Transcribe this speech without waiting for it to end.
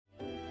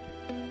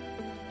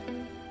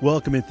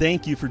Welcome and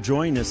thank you for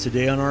joining us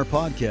today on our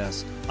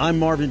podcast. I'm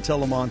Marvin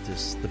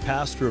Telemontis, the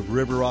pastor of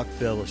River Rock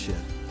Fellowship.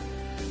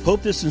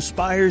 Hope this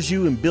inspires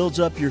you and builds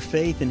up your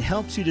faith and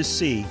helps you to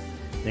see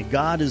that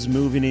God is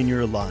moving in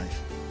your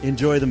life.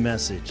 Enjoy the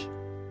message.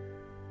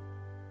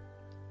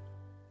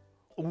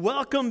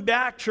 Welcome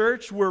back,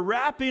 church. We're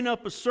wrapping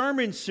up a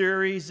sermon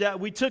series that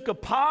we took a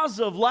pause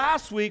of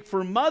last week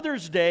for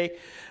Mother's Day.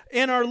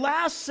 In our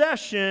last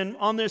session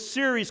on this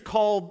series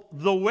called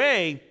The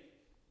Way,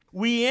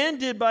 we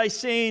ended by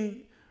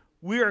saying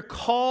we are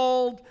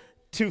called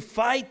to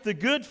fight the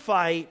good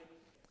fight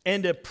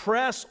and to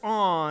press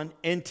on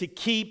and to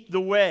keep the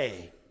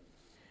way.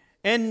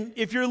 And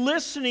if you're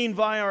listening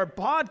via our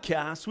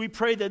podcast, we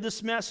pray that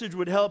this message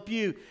would help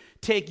you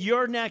take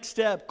your next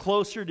step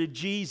closer to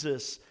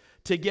Jesus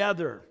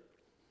together.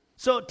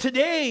 So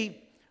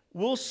today,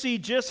 we'll see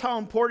just how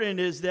important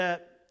it is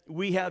that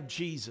we have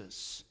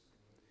Jesus,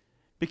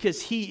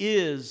 because He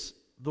is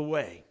the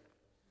way.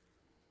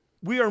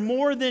 We are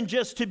more than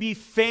just to be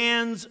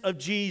fans of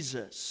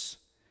Jesus,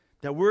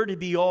 that we're to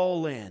be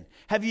all in.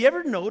 Have you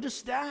ever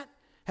noticed that?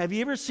 Have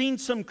you ever seen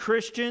some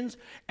Christians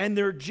and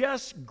they're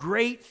just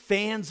great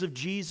fans of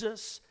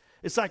Jesus?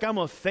 It's like, I'm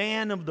a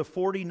fan of the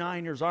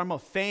 49ers. I'm a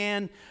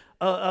fan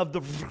of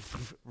the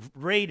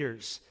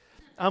Raiders.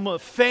 I'm a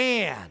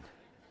fan.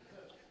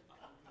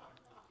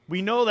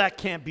 We know that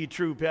can't be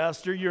true,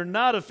 Pastor. You're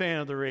not a fan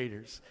of the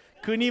Raiders.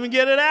 Couldn't even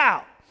get it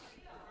out.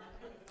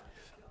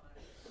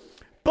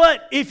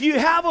 But if you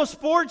have a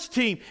sports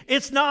team,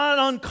 it's not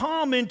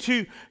uncommon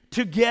to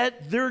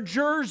get their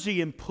jersey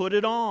and put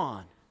it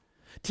on,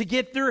 to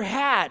get their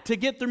hat, to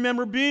get their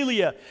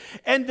memorabilia.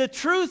 And the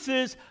truth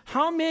is,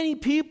 how many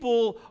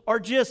people are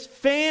just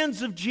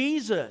fans of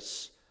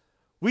Jesus?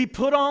 We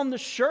put on the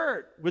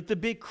shirt with the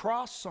big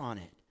cross on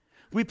it.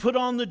 We put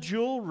on the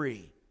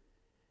jewelry.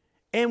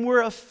 And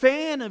we're a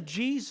fan of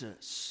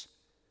Jesus.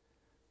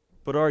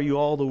 But are you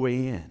all the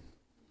way in?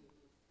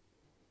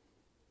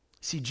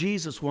 See,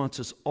 Jesus wants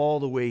us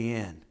all the way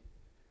in.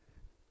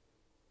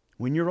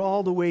 When you're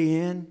all the way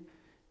in,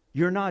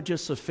 you're not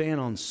just a fan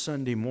on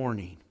Sunday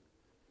morning.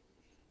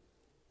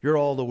 You're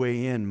all the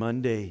way in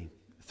Monday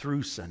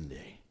through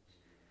Sunday.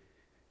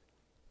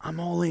 I'm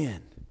all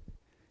in.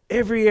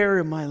 Every area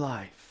of my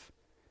life,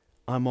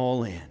 I'm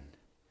all in.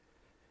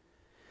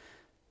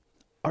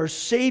 Our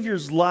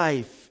Savior's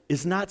life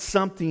is not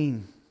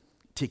something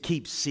to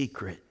keep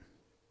secret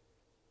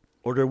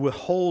or to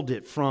withhold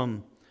it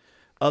from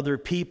other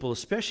people,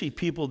 especially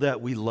people that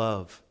we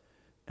love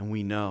and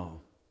we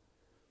know.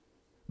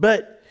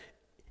 But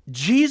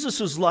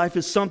Jesus' life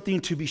is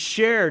something to be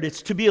shared.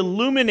 It's to be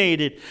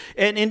illuminated,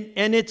 and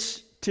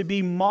it's to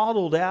be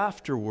modeled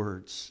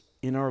afterwards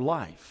in our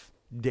life,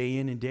 day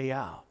in and day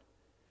out.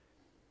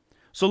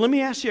 So let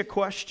me ask you a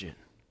question.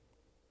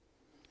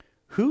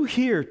 Who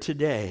here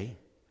today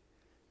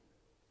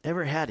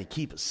ever had to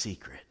keep a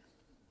secret?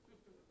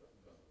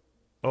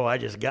 Oh, I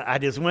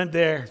just went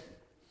there.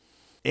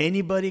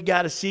 Anybody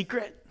got a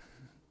secret?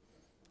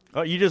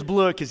 Oh, you just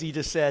blew it because he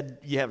just said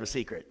you have a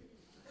secret.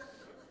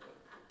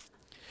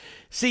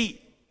 See,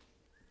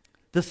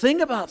 the thing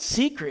about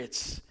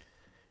secrets,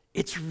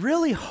 it's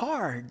really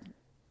hard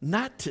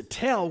not to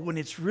tell when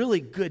it's really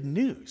good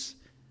news.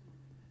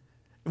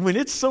 When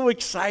it's so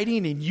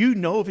exciting and you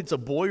know if it's a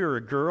boy or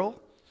a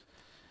girl,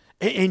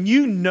 and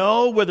you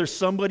know whether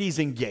somebody's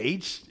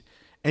engaged,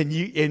 and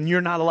you're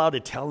not allowed to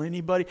tell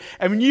anybody.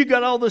 I mean, you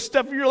got all this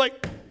stuff and you're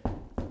like,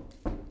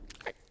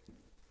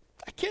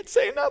 I can't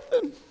say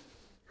nothing,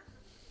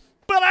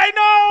 but I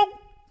know.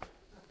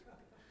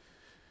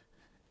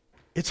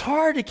 It's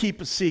hard to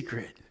keep a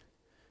secret.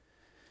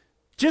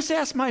 Just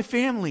ask my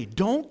family.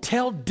 Don't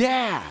tell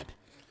Dad.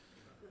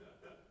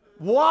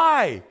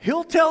 Why?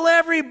 He'll tell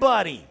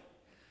everybody.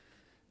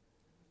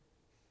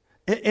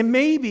 And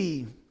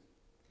maybe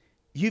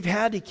you've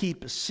had to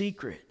keep a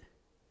secret.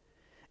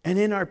 And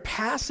in our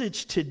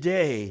passage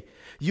today,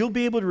 you'll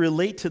be able to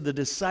relate to the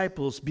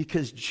disciples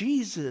because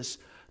Jesus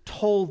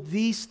told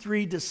these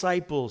three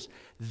disciples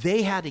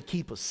they had to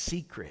keep a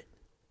secret.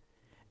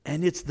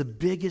 And it's the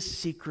biggest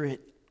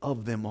secret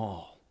of them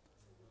all.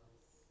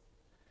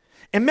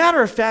 And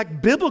matter of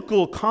fact,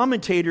 biblical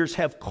commentators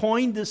have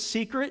coined this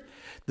secret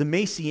the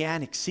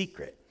Messianic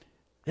secret.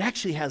 It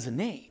actually has a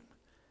name,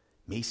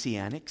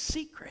 Messianic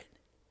secret.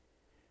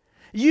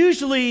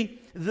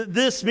 Usually,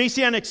 this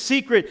Messianic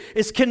secret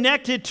is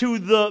connected to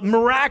the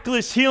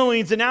miraculous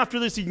healings, and after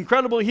this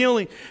incredible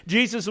healing,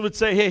 Jesus would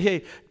say,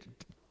 hey,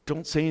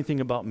 don't say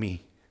anything about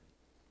me.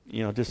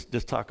 You know,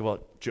 just talk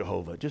about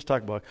Jehovah. Just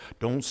talk about,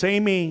 don't say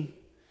me.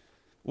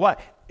 Why?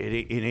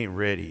 It ain't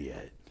ready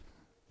yet.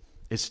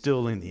 It's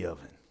still in the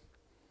oven.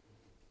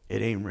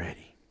 It ain't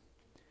ready.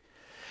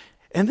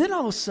 And then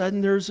all of a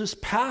sudden, there's this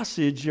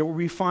passage where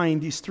we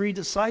find these three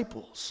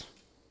disciples.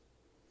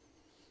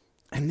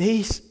 And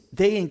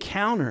they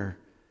encounter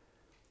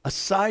a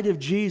side of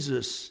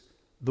Jesus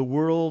the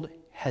world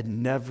had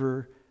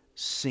never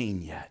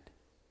seen yet.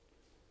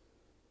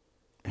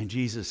 And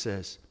Jesus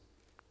says,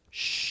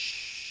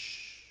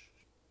 shh,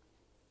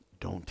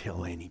 don't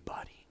tell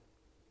anybody.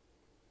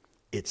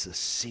 it's a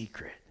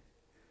secret.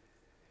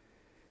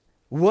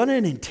 What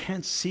an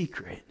intense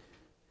secret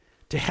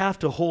to have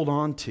to hold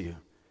on to.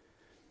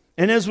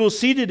 And as we'll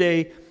see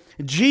today,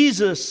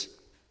 Jesus,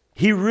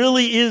 he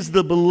really is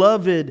the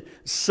beloved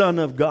Son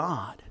of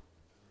God.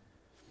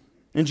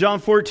 In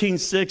John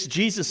 14:6,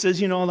 Jesus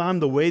says, I'm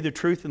the way, the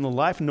truth, and the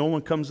life. No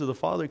one comes to the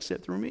Father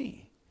except through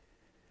me.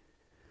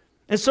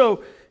 And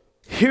so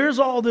here's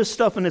all this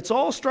stuff, and it's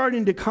all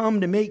starting to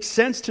come to make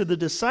sense to the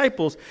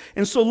disciples.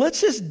 And so let's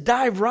just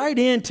dive right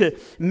into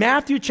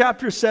Matthew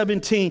chapter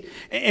 17.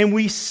 And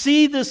we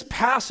see this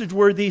passage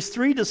where these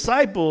three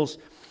disciples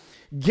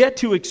get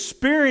to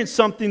experience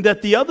something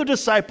that the other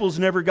disciples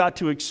never got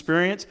to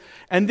experience.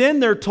 And then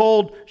they're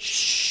told,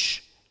 shh,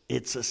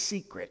 it's a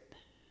secret.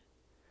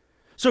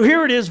 So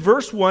here it is,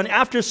 verse 1.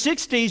 After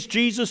 6 days,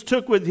 Jesus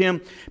took with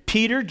him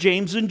Peter,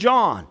 James, and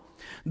John,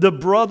 the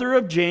brother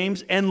of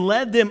James, and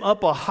led them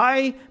up a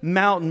high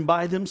mountain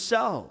by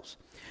themselves.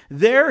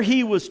 There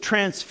he was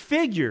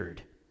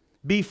transfigured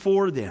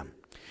before them.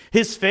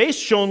 His face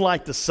shone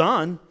like the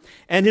sun,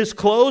 and his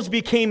clothes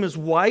became as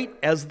white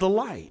as the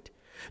light.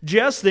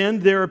 Just then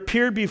there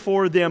appeared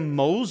before them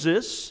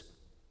Moses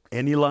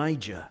and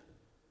Elijah.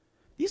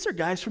 These are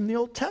guys from the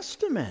Old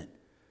Testament.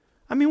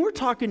 We're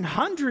talking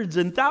hundreds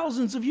and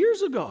thousands of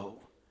years ago.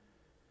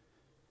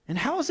 And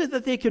how is it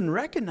that they can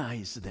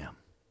recognize them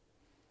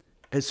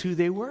as who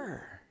they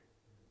were?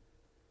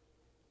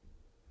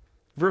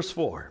 Verse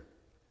 4.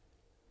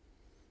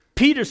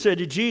 Peter said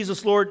to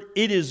Jesus, Lord,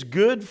 it is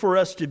good for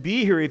us to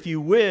be here. If you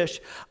wish,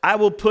 I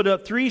will put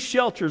up 3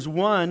 shelters,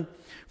 one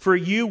for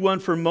you, one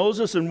for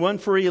Moses, and one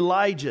for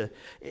Elijah.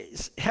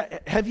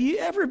 Have you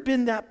ever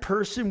been that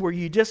person where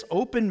you just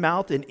open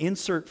mouth and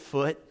insert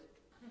foot?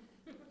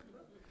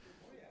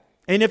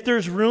 And if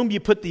there's room, you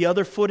put the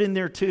other foot in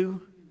there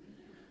too?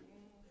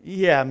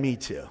 Yeah, me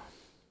too.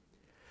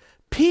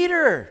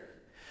 Peter,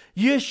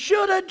 you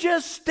should have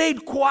just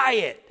stayed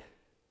quiet.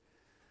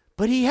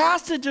 But he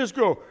has to just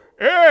go,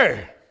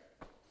 hey,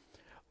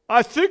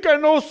 I think I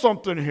know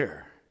something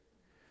here.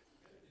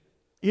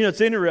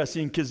 It's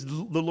interesting because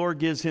the Lord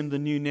gives him the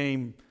new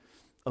name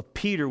of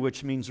Peter,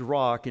 which means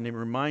rock, and it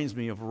reminds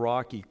me of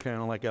Rocky,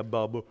 kind of like a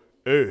bubble.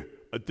 Hey,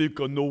 I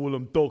think I know what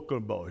I'm talking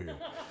about here.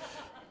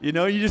 You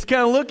just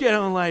kind of look at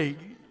him like,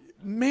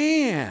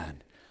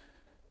 man,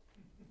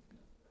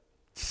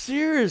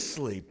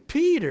 seriously,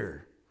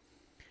 Peter.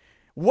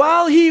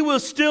 While he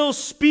was still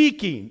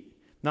speaking,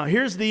 now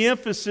here's the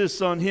emphasis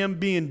on him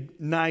being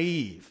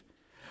naive.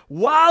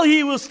 While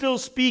he was still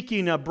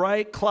speaking, a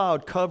bright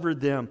cloud covered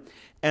them,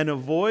 and a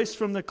voice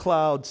from the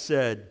cloud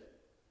said,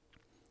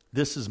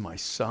 "This is my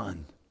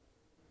son,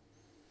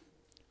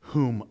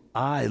 whom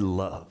I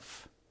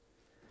love.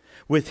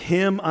 With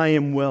him I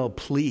am well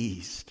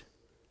pleased.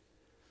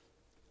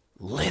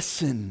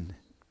 Listen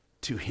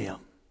to him."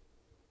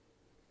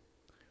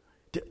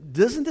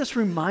 Doesn't this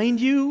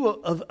remind you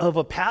of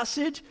a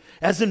passage,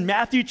 as in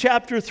Matthew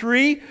chapter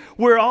 3,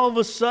 where all of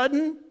a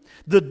sudden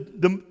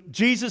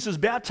Jesus is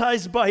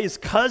baptized by his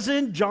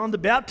cousin, John the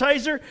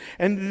Baptizer,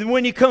 and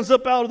when he comes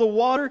up out of the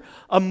water,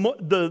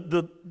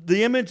 the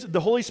image,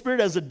 the Holy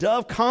Spirit as a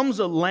dove comes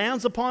and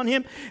lands upon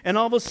him, and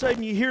all of a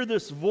sudden you hear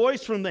this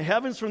voice from the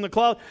heavens, from the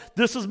cloud,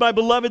 "This is my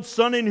beloved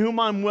Son in whom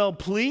I'm well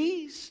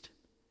pleased."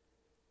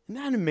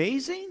 Isn't that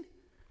amazing?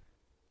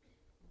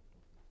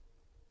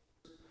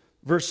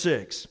 Verse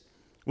 6,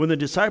 when the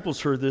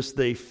disciples heard this,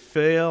 they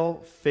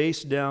fell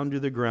face down to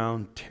the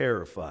ground,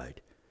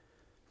 terrified.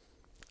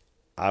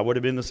 I would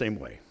have been the same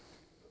way.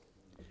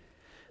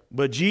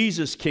 But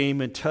Jesus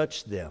came and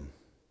touched them.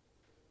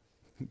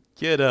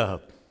 "Get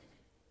up,"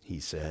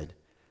 he said.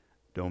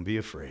 "Don't be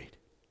afraid."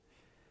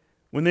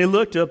 When they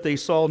looked up, they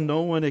saw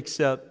no one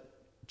except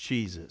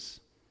Jesus.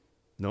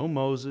 No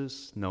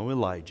Moses, no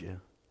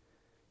Elijah,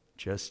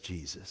 just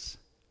Jesus.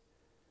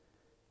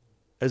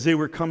 As they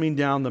were coming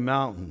down the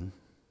mountain,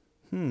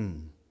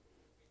 we'll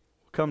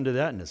come to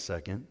that in a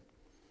second,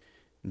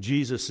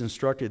 Jesus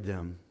instructed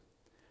them,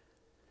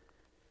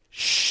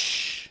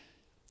 "Shh,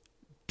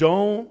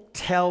 don't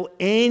tell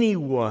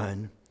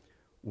anyone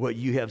what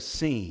you have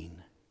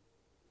seen."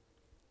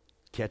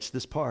 Catch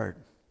this part.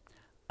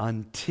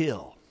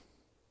 Until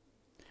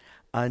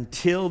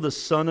the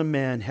Son of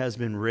Man has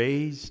been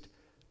raised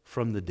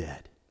from the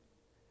dead.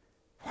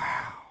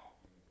 Wow.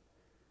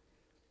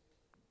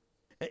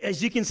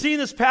 As you can see in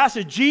this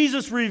passage,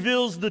 Jesus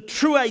reveals the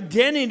true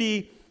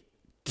identity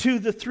to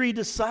the 3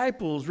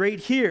 disciples right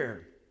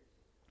here.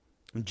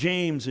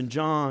 James and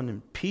John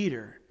and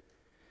Peter.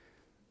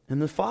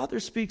 And the Father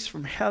speaks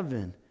from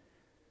heaven.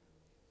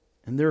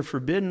 And they're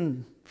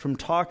forbidden from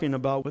talking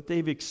about what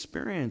they've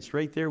experienced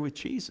right there with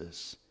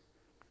Jesus.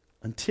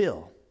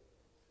 Until.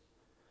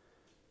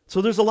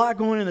 So there's a lot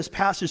going on in this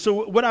passage.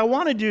 So what I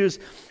want to do is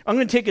I'm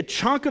going to take a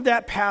chunk of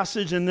that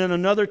passage and then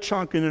another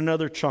chunk and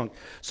another chunk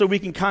so we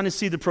can kind of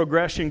see the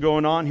progression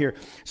going on here.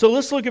 So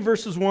let's look at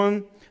verses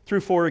 1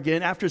 through 4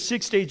 again. After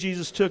 6 days,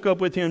 Jesus took up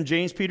with him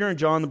James, Peter, and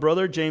John, the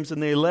brother of James,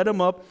 and they led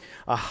him up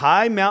a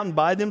high mountain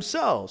by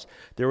themselves.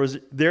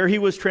 There he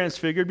was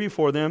transfigured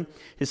before them.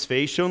 His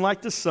face shone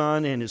like the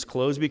sun, and his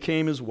clothes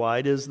became as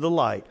white as the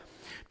light.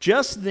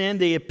 Just then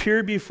they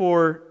appeared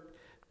before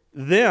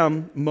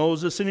them,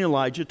 Moses and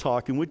Elijah,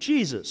 talking with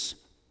Jesus.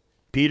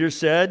 Peter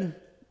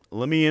said,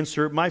 "Let me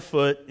insert my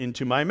foot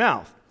into my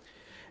mouth.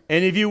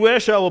 And if you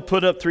wish, I will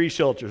put up 3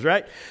 shelters,"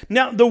 right?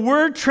 Now, the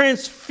word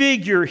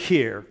transfigure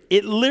here,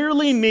 it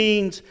literally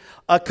means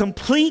a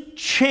complete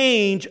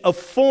change of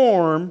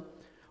form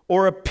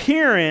or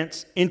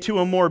appearance into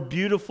a more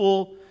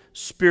beautiful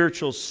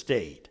spiritual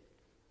state.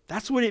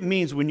 That's what it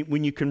means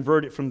when you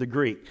convert it from the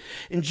Greek.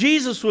 And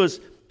Jesus was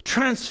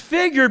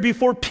transfigured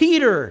before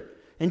Peter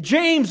and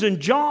James and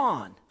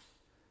John.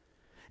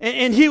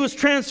 And he was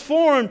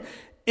transformed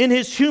in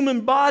his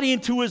human body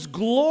into his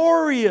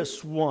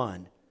glorious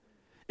one.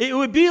 It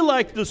would be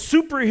like the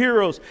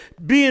superheroes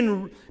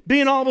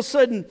being all of a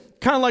sudden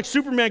kind of like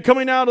Superman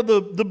coming out of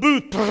the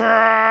booth.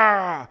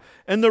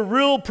 And the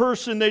real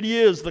person that he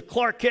is, the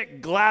Clark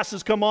Kent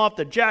glasses come off,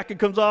 the jacket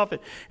comes off,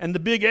 and the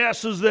big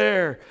S is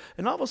there.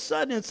 And all of a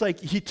sudden it's like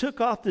he took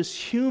off this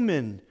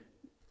human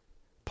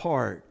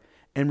part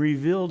and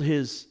revealed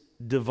his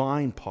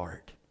divine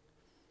part.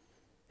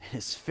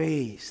 His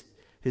face,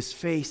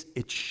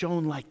 it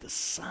shone like the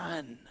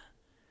sun.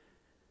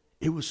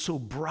 It was so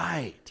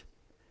bright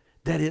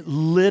that it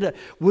lit up.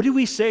 What do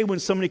we say when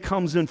somebody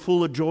comes in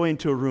full of joy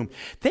into a room?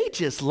 They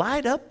just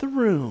light up the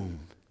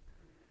room.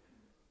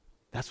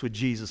 That's what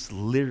Jesus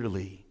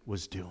literally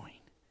was doing.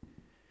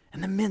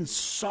 And the men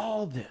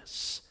saw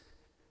this.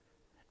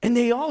 And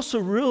they also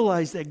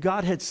realized that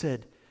God had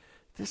said,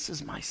 "This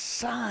is my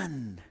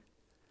son,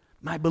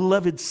 my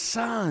beloved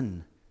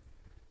son."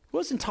 He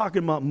wasn't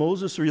talking about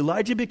Moses or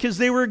Elijah because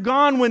they were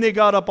gone when they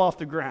got up off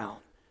the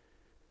ground.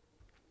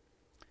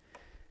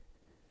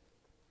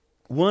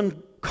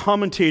 One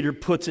commentator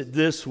puts it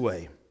this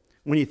way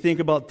when you think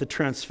about the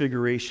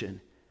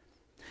transfiguration.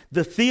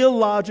 The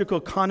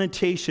theological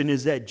connotation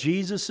is that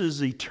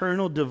Jesus'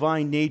 eternal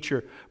divine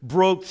nature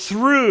broke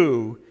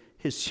through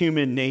his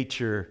human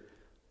nature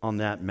on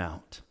that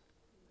mount.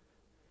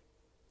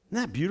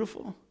 Isn't that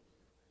beautiful?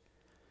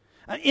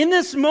 In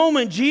this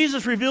moment,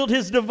 Jesus revealed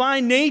his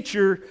divine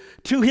nature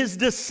to his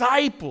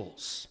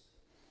disciples.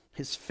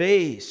 His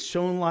face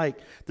shone like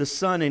the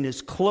sun, and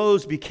his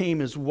clothes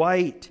became as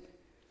white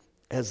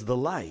as the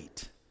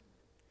light.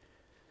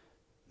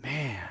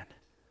 Man,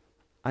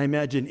 I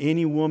imagine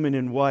any woman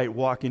in white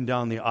walking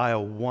down the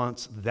aisle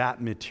wants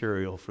that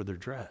material for their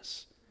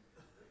dress.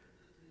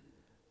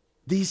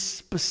 These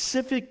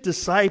specific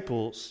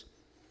disciples,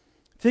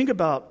 think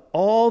about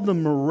all the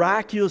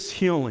miraculous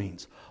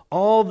healings,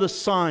 all the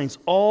signs,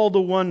 all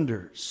the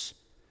wonders,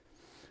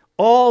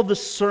 all the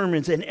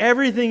sermons, and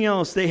everything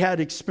else they had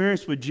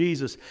experienced with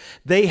Jesus.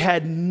 They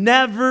had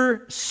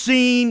never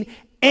seen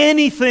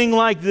anything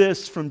like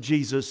this from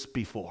Jesus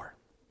before.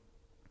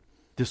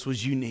 This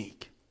was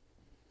unique.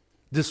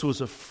 This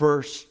was a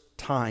first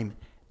time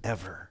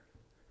ever.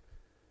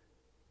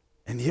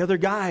 And the other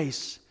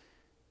guys,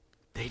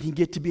 they didn't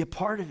get to be a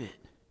part of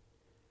it.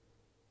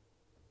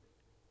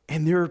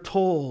 And they're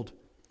told,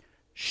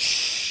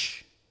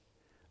 "Shh.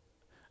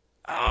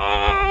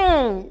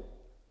 Oh,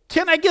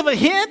 can I give a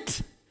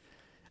hint?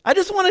 I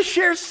just want to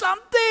share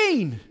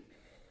something."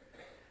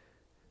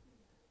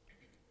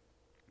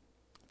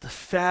 The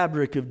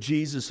fabric of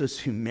Jesus'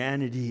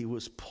 humanity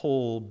was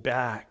pulled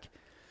back,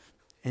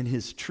 and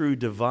his true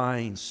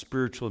divine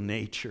spiritual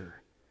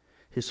nature,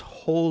 his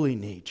holy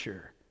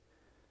nature,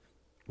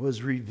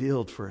 was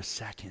revealed for a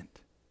second.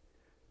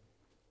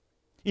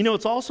 You know,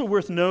 it's also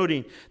worth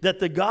noting that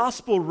the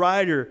gospel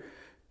writer,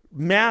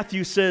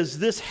 Matthew, says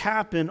this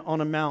happened on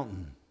a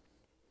mountain,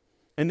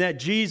 and that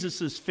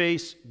Jesus'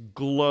 face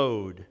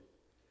glowed.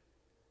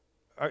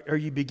 Are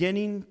you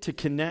beginning to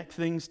connect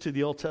things to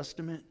the Old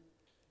Testament?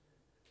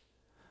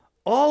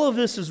 All of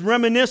this is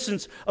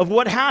reminiscence of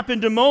what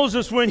happened to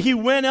Moses when he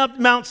went up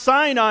Mount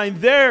Sinai. And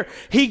there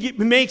he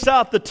makes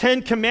out the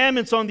 10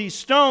 commandments on these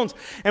stones.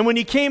 And when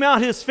he came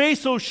out, his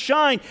face so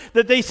shined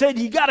that they said,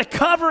 "You got to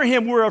cover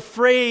him. We're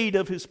afraid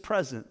of his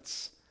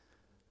presence."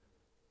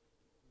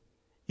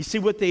 You see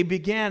what they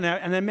began,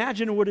 and I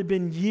imagine it would have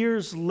been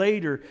years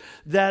later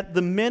that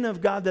the men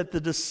of God, that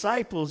the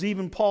disciples,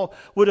 even Paul,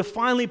 would have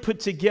finally put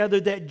together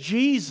that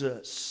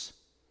Jesus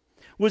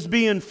was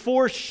being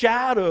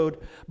foreshadowed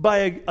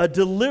by a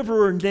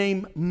deliverer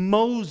named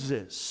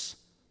Moses.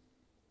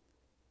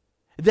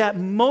 That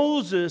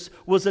Moses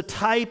was a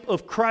type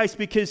of Christ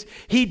because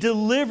he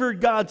delivered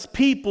God's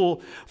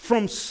people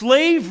from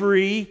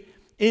slavery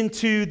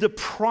into the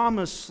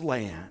promised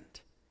land.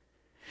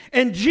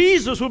 And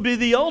Jesus would be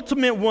the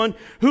ultimate one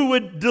who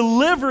would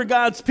deliver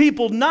God's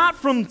people not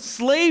from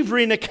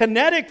slavery in a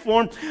kinetic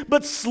form,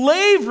 but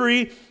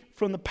slavery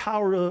from the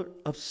power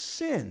of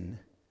sin.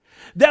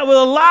 That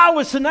will allow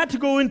us not to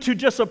go into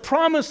just a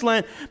promised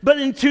land, but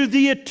into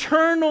the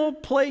eternal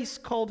place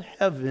called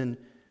heaven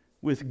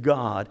with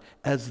God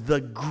as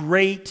the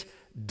great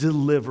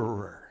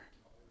deliverer.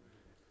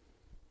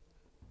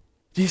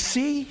 Do you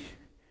see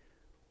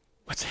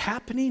what's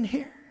happening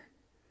here?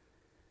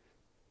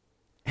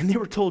 And they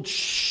were told,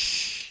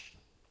 shh,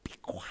 be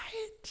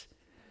quiet.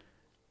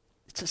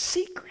 It's a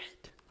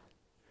secret.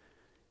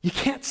 You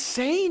can't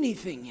say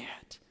anything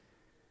yet.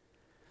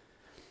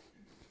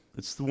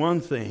 It's the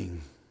one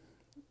thing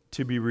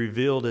to be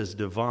revealed as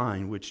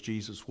divine, which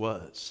Jesus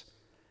was.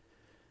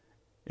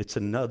 It's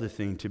another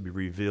thing to be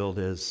revealed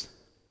as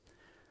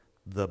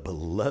the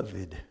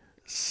beloved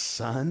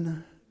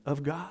Son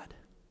of God,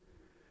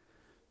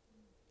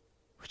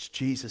 which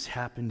Jesus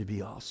happened to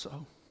be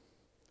also.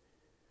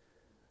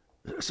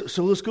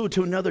 So let's go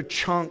to another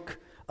chunk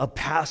of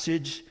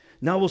passage.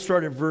 Now we'll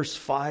start at verse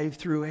 5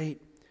 through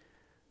 8.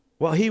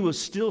 While he was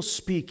still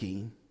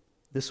speaking,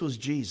 this was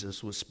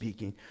Jesus was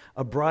speaking,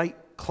 a bright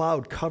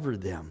cloud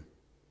covered them.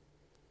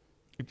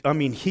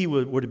 He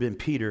would have been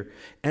Peter.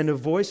 And a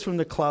voice from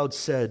the cloud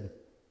said,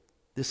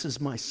 "This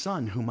is my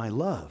Son whom I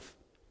love,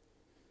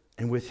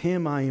 and with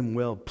him I am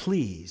well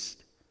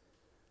pleased.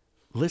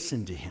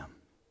 Listen to him."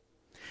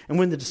 And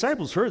when the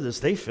disciples heard this,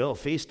 they fell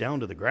face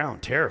down to the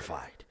ground,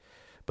 terrified.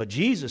 But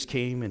Jesus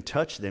came and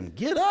touched them.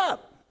 "Get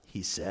up,"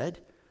 he said.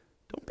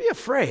 "Don't be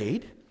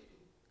afraid."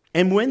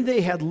 And when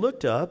they had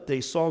looked up, they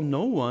saw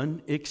no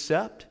one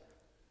except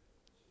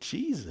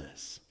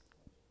Jesus.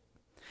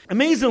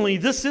 Amazingly,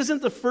 this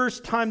isn't the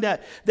first time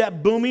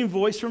that booming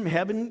voice from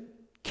heaven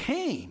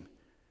came.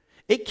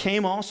 It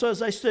came also,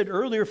 as I said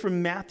earlier,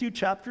 from Matthew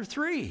chapter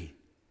 3,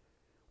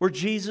 where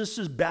Jesus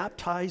is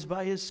baptized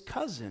by his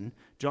cousin,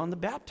 John the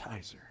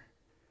Baptizer.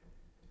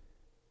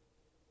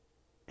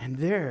 And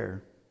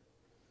there,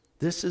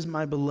 "This is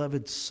my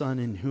beloved Son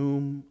in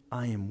whom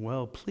I am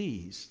well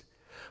pleased."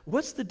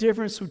 What's the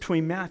difference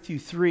between Matthew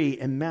 3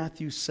 and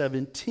Matthew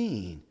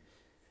 17?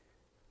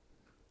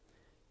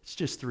 It's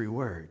just 3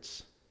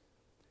 words.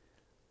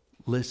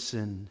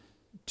 Listen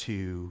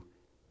to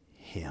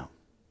him.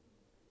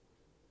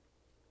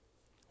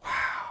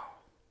 Wow.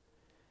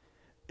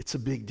 It's a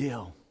big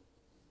deal.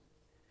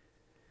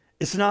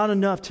 It's not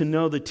enough to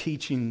know the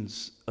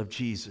teachings of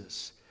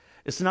Jesus.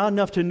 It's not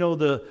enough to know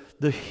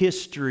the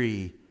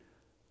history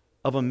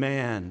of a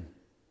man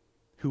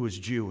who was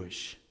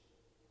Jewish.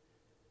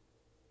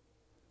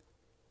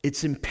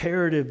 It's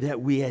imperative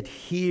that we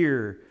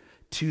adhere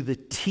to the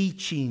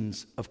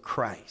teachings of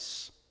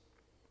Christ,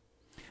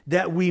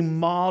 that we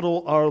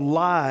model our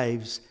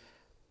lives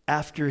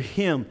after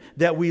him,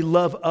 that we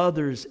love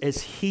others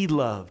as he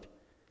loved,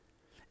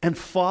 and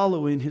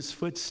follow in his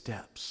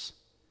footsteps.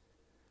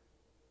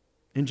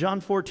 In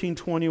John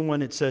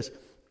 14:21 it says,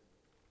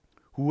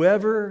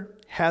 "Whoever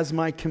has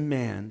my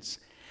commands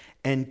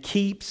and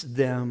keeps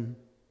them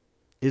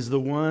is the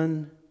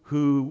one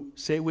who,"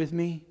 say it with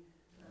me,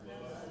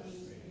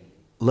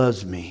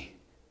 loves me.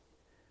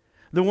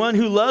 "The one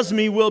who loves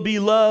me will be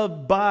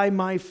loved by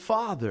my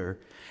Father,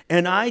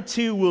 and I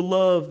too will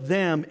love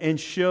them and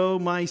show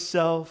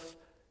myself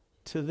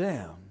to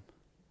them."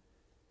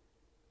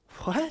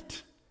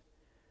 What?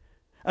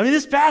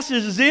 This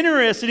passage is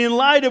interesting in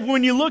light of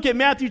when you look at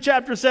Matthew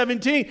chapter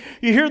 17,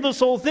 you hear this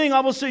whole thing, all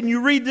of a sudden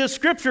you read this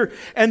scripture,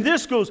 and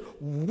this goes,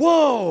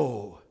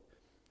 whoa.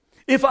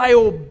 If I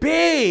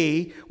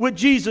obey what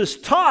Jesus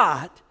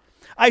taught,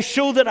 I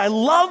show that I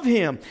love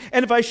him.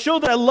 And if I show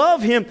that I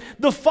love him,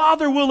 the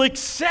Father will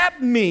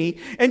accept me,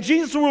 and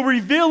Jesus will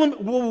reveal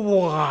him.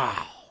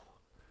 Wow.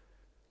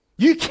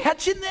 You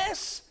catching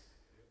this?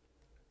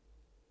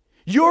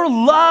 Your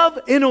love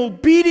and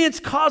obedience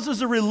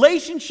causes a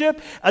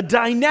relationship, a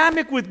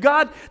dynamic with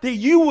God that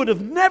you would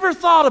have never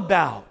thought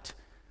about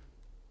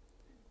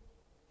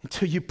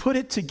until you put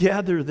it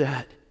together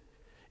that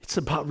it's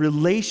about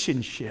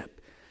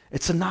relationship.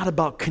 It's not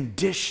about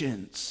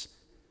conditions.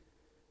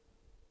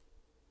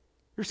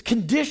 There's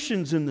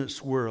conditions in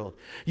this world.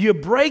 You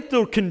break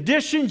the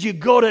conditions, you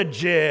go to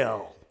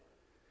jail.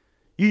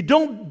 You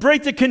don't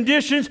break the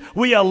conditions,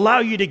 we allow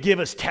you to give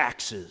us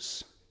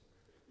taxes.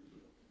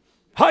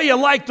 How you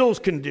like those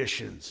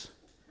conditions?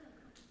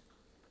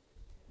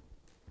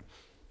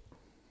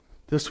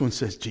 This one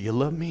says, "Do you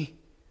love me?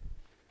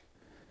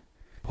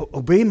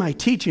 Obey my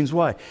teachings."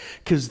 Why?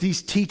 Because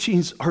these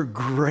teachings are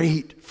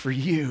great for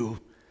you.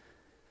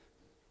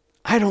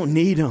 I don't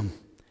need them.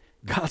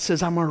 God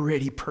says I'm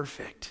already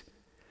perfect.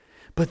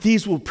 But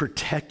these will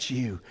protect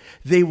you.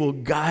 They will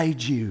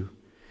guide you.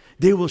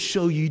 They will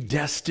show you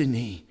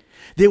destiny.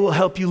 They will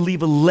help you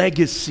leave a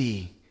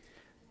legacy.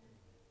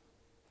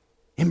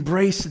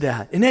 Embrace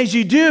that. And as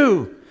you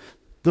do,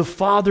 the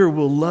Father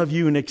will love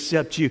you and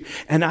accept you.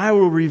 And I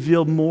will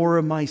reveal more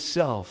of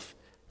myself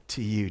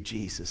to you,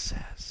 Jesus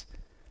says.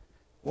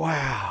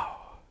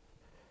 Wow.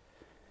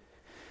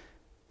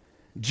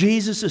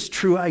 Jesus'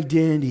 true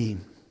identity,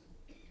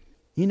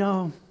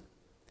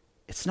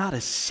 it's not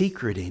a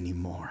secret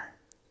anymore.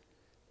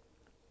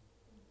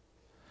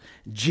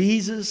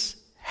 Jesus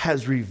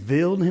has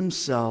revealed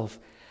himself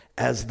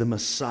as the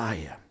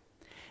Messiah.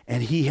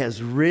 And he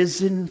has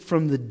risen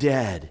from the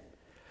dead.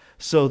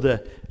 So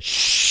the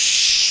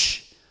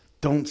shh,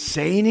 don't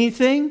say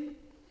anything,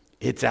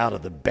 it's out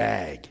of the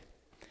bag.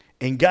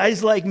 And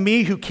guys like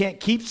me who can't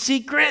keep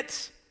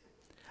secrets,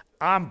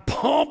 I'm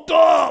pumped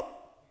up.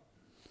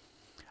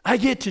 I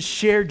get to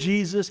share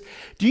Jesus.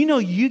 Do you know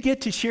you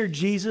get to share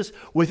Jesus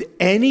with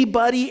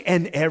anybody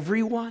and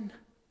everyone?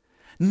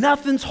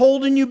 Nothing's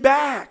holding you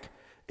back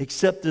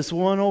except this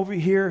one over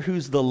here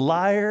who's the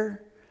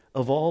liar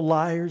of all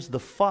liars, the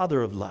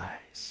father of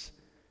lies.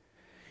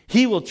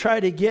 He will try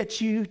to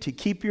get you to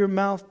keep your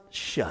mouth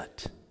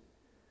shut.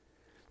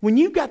 When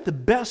you've got the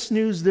best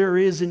news there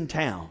is in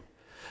town,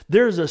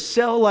 there's a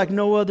sale like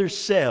no other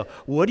sale.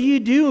 What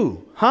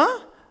do?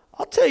 Huh?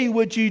 I'll tell you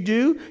what you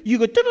do.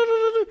 You go,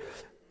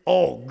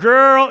 oh,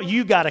 girl,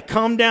 you got to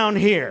come down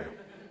here.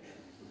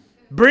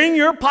 Bring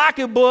your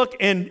pocketbook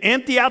and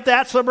empty out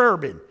that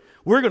Suburban.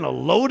 We're going to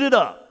load it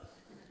up.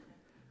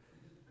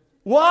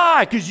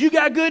 Why? Because you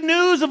got good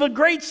news of a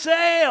great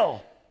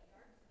sale.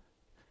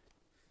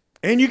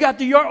 And you got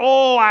the yard.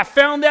 Oh, I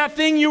found that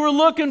thing you were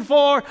looking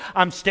for.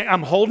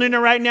 I'm holding it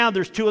right now.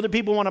 There's 2 other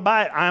people who want to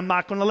buy it. I'm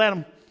not going to let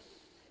them.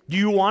 Do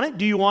you want it?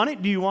 Do you want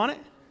it? Do you want it?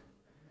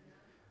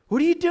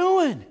 What are you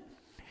doing?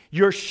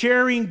 You're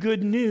sharing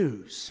good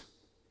news.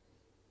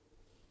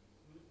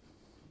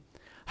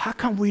 How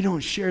come we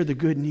don't share the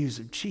good news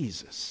of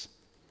Jesus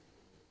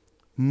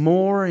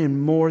more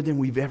and more than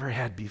we've ever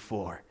had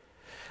before?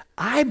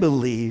 I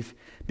believe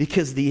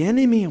because the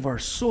enemy of our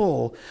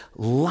soul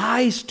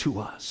lies to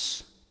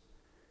us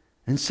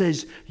and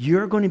says,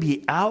 you're going to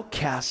be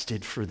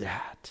outcasted for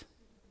that.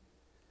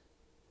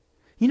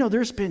 You know,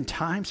 there's been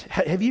times,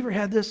 have you ever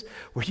had this,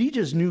 where you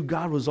just knew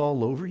God was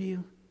all over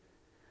you?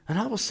 And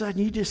all of a sudden,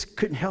 you just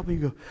couldn't help me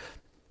go,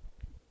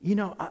 you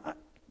know,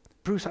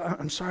 Bruce,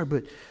 I'm sorry,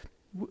 but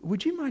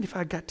would you mind if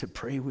I got to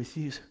pray with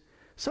you?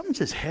 Something's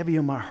just heavy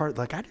on my heart,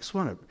 like I just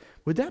want to,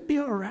 would that be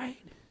all right?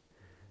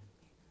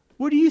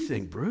 What do you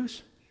think,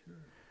 Bruce?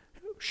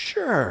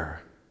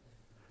 Sure.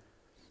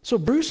 So,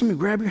 Bruce, let me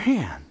grab your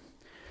hand.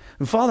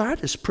 And Father, I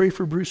just pray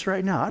for Bruce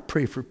right now. I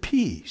pray for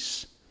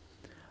peace.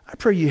 I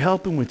pray you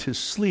help him with his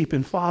sleep.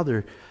 And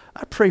Father,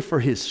 I pray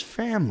for his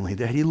family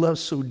that he loves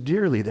so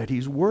dearly, that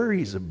he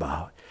worries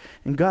about.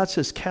 And God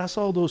says, cast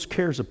all those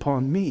cares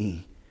upon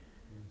me.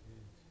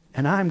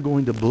 And I'm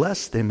going to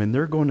bless them, and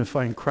they're going to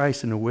find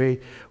Christ in a way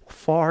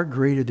far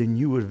greater than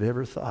you would have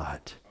ever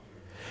thought.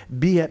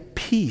 Be at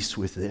peace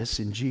with this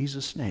in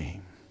Jesus'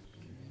 name.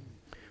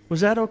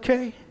 Was that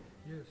okay?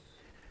 Yes.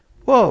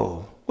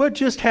 Whoa, what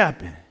just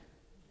happened?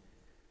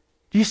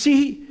 Do you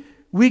see,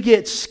 we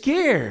get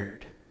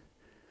scared.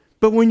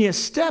 But when you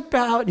step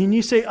out and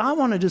you say, I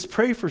want to just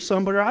pray for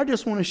somebody, or I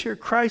just want to share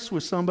Christ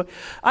with somebody,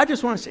 I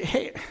just want to say,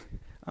 hey,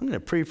 I'm going to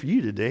pray for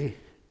you today.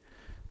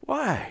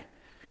 Why?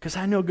 Because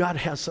I know God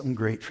has something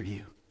great for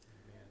you.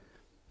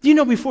 Do you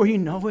know before you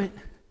know it?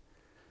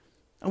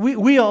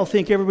 We all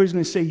think everybody's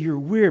going to say you're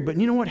weird, but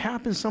you know what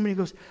happens? Somebody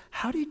goes,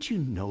 how did you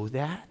know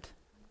that?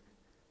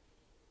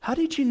 How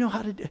did you know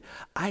how to do it?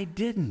 I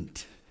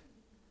didn't.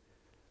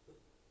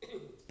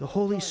 The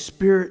Holy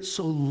Spirit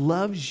so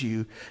loves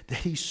you that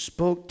he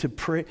spoke to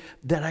pray,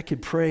 that I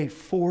could pray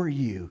for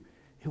you.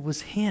 It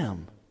was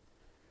him.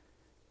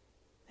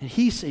 And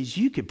he says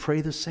you could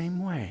pray the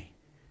same way.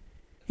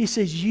 He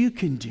says you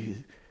can do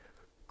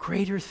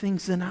greater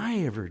things than I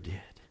ever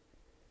did.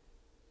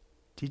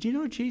 Did you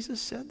know Jesus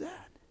said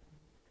that?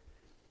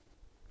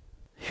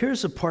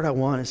 Here's the part I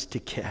want us to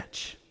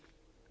catch.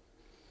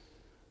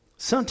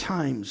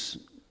 Sometimes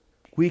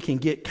we can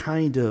get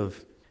kind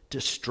of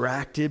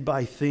distracted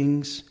by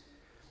things.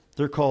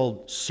 They're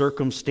called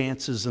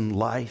circumstances in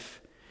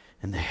life,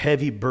 and the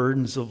heavy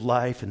burdens of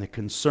life, and the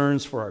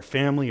concerns for our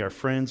family, our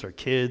friends, our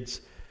kids.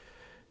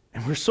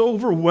 And we're so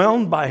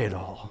overwhelmed by it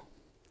all.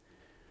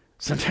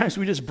 Sometimes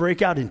we just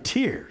break out in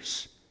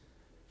tears.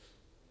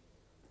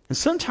 And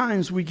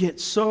sometimes we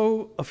get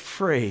so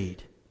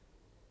afraid.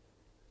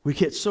 We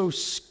get so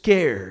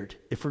scared,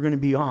 if we're going to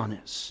be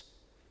honest,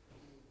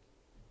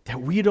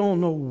 that we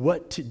don't know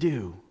what to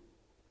do.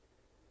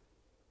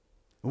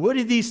 What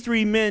did these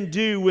 3 men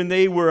do when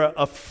they were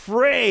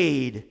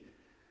afraid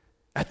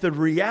at the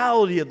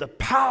reality of the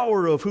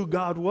power of who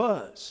God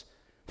was?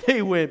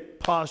 They went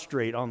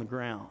prostrate on the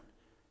ground.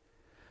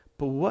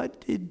 But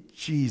what did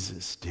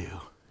Jesus do?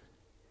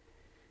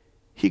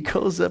 He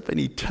goes up and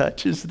he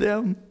touches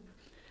them.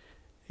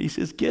 He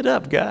says, get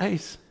up,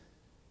 guys.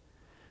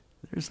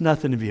 There's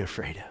nothing to be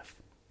afraid of.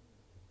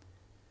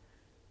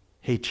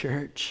 Hey,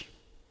 church.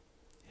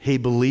 Hey,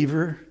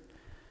 believer.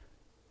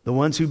 The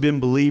ones who've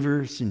been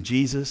believers in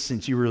Jesus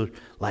since you were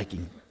like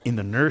in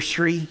the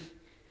nursery.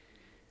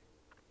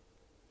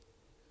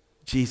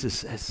 Jesus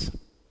says,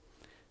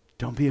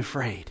 don't be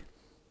afraid.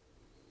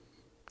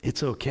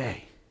 It's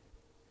okay.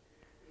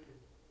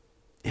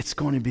 It's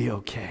going to be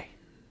okay.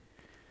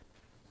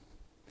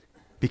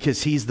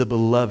 Because he's the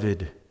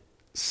beloved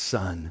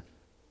Son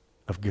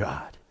of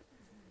God.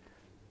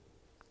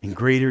 And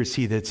greater is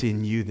he that's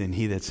in you than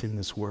he that's in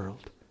this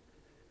world.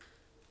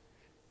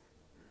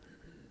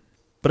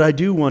 But I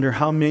do wonder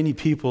how many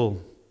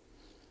people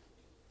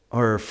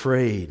are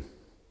afraid,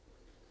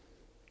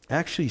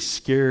 actually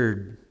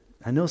scared.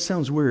 I know it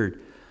sounds weird.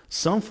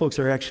 Some folks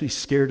are actually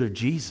scared of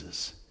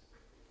Jesus.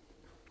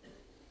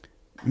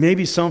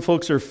 Maybe some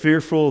folks are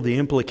fearful of the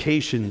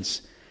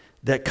implications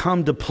that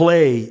come to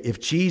play if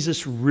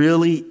Jesus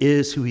really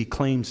is who he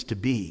claims to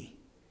be.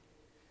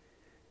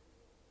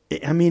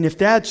 I mean, if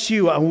that's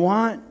you, I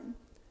want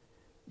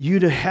you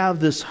to have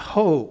this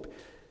hope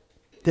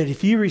that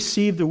if you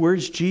receive the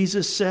words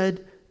Jesus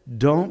said,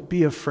 don't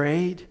be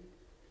afraid,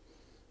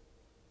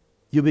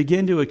 you'll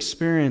begin to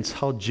experience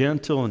how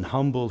gentle and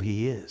humble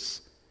he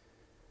is.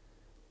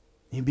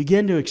 You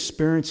begin to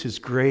experience his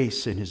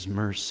grace and his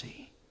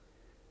mercy.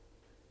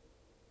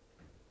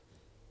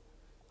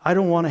 I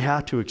don't want to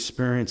have to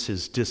experience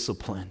his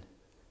discipline.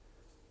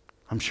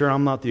 I'm sure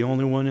I'm not the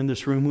only one in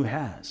this room who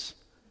has.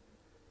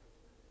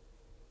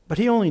 But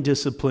he only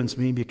disciplines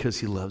me because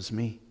he loves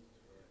me.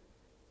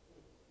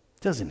 He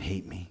doesn't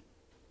hate me.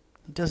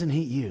 He doesn't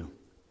hate you.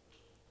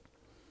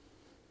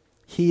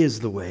 He is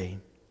the way.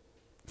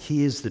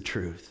 He is the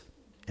truth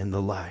and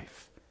the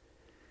life.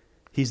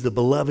 He's the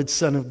beloved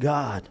Son of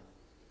God,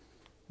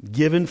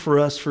 given for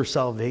us for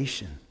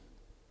salvation.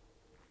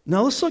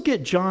 Now let's look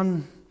at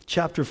John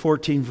chapter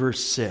 14,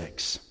 verse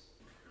 6.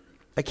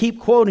 I keep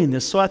quoting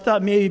this, so I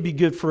thought maybe it'd be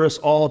good for us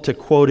all to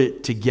quote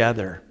it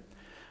together.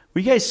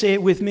 Will you guys say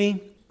it with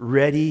me?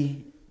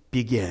 Ready,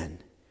 begin.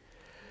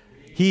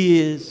 He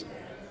is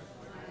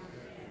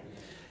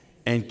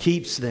and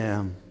keeps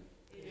them.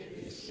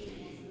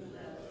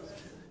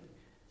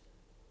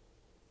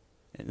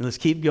 And let's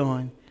keep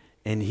going.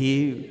 And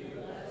he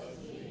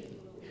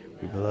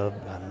we love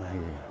God and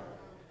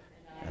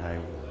I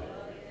will.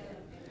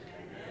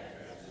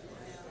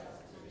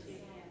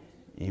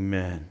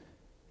 Amen.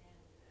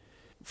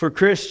 For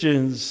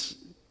Christians,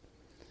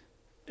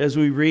 as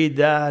we read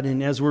that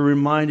and as we're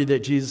reminded that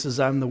Jesus says,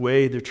 I'm the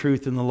way, the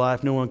truth, and the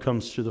life, no one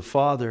comes to the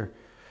Father.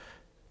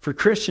 For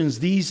Christians,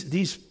 these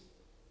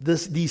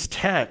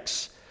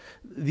texts,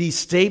 these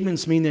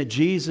statements mean that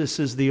Jesus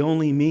is the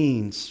only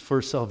means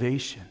for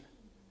salvation.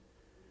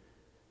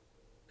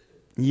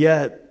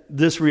 Yet,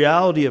 this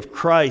reality of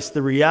Christ,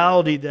 the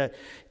reality that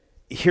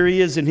here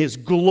he is in his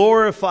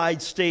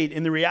glorified state,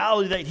 and the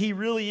reality that he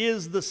really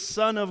is the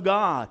Son of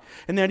God,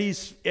 and that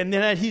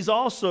he's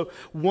also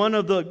one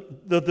of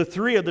the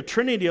three of the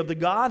Trinity of the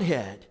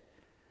Godhead.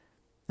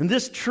 And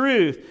this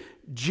truth,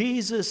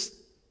 Jesus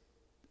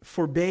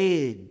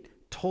forbade,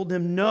 told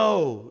them,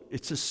 no,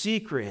 it's a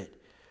secret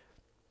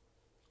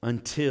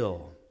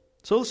until.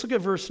 So let's look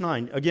at verse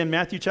 9. Again,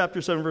 Matthew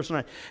chapter 7, verse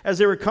 9. As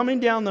they were coming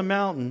down the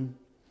mountain,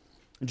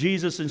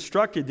 Jesus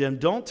instructed them,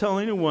 don't tell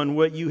anyone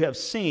what you have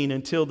seen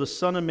until the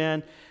Son of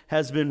Man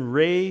has been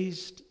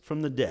raised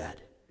from the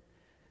dead.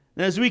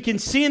 And as we can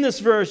see in this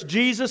verse,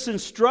 Jesus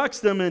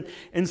instructs them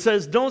and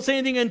says, don't say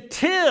anything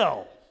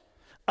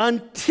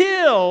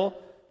until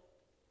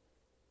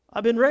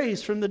I've been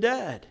raised from the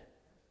dead.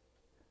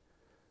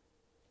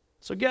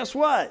 So guess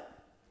what?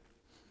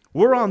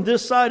 We're on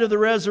this side of the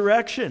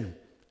resurrection.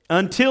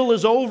 Until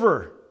is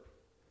over.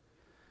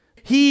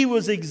 He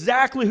was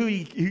exactly who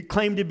he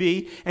claimed to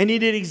be, and he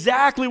did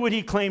exactly what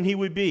he claimed he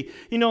would be.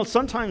 You know,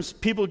 sometimes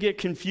people get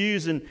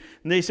confused and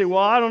they say, well,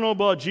 I don't know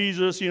about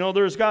Jesus. You know,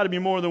 there's got to be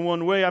more than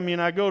one way. I mean,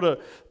 I go to,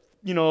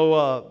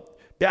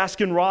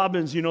 Baskin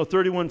Robbins,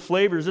 31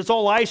 flavors. It's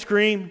all ice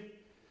cream.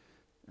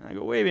 And I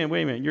go, wait a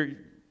minute.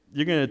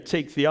 You're going to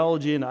take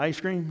theology into ice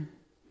cream?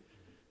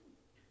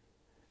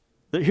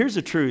 But here's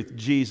the truth,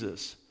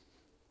 Jesus.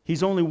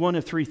 He's only one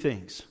of three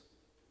things.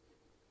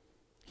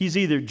 He's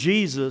either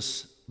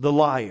Jesus, the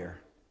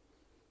liar.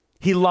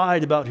 He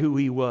lied about who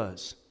he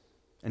was,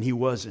 and he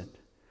wasn't.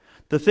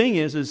 The thing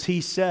is he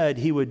said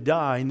he would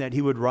die and that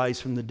he would rise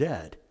from the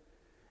dead.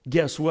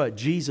 Guess what?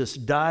 Jesus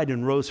died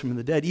and rose from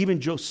the dead. Even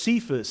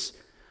Josephus,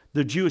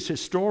 the Jewish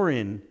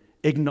historian,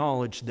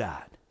 acknowledged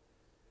that.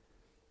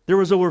 There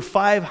was over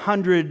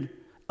 500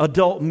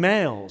 adult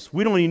males.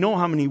 We don't even know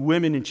how many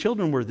women and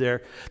children were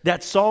there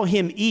that saw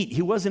him eat.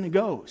 He wasn't a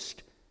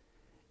ghost.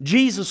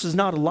 Jesus is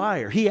not a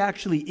liar. He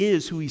actually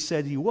is who he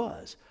said he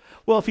was.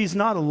 Well, if he's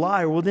not a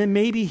liar, well, then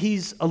maybe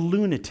he's a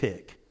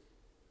lunatic.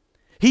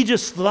 He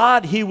just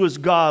thought he was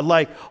God,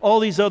 like all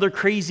these other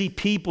crazy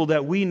people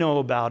that we know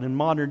about in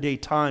modern day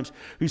times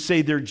who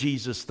say they're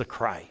Jesus the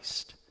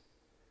Christ.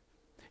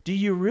 Do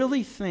you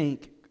really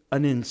think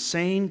an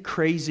insane,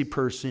 crazy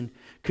person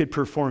could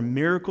perform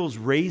miracles,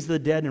 raise the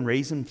dead, and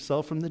raise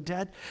himself from the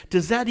dead?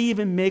 Does that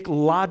even make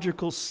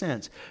logical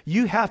sense?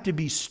 You have to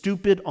be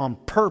stupid on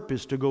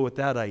purpose to go with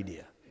that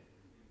idea.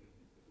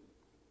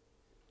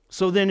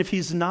 So then if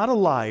he's not a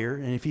liar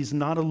and if he's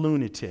not a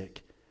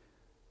lunatic,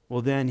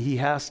 well then he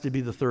has to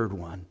be the third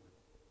one.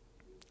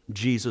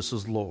 Jesus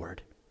is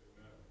Lord.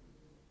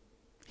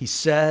 He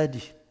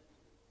said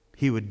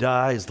he would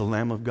die as the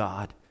Lamb of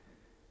God.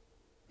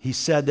 He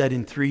said that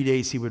in 3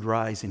 days he would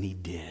rise, and he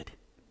did.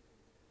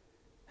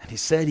 And he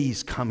said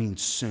he's coming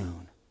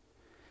soon.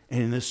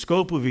 And in the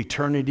scope of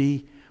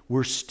eternity,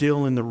 we're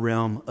still in the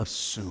realm of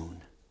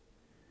soon.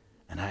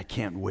 And I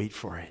can't wait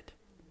for it.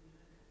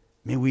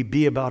 May we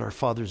be about our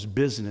Father's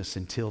business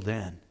until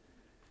then.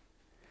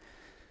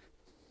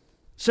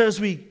 So as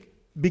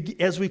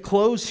we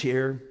close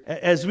here,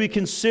 as we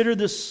consider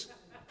this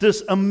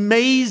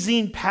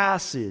amazing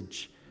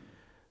passage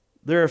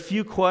there are a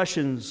few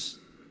questions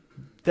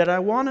that I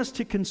want us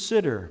to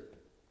consider.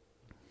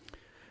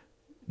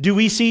 Do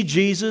we see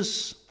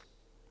Jesus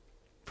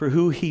for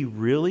who he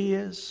really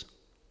is?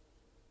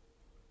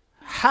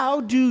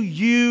 How do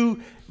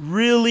you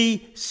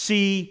really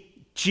see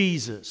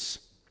Jesus?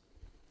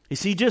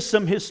 Is he just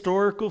some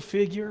historical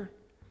figure?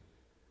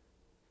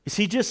 Is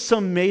he just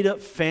some made-up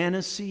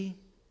fantasy?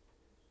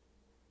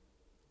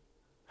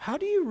 How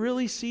do you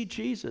really see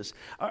Jesus?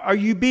 Are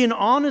you being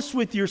honest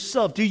with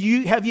yourself?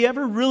 Have you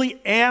ever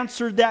really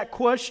answered that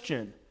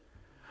question?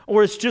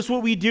 Or it's just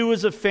what we do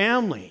as a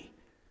family?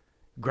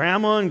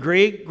 Grandma and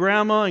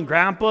great-grandma and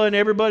grandpa and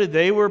everybody,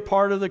 they were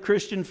part of the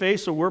Christian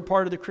faith, so we're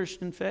part of the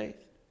Christian faith.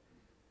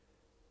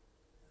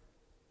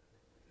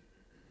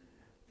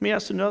 Let me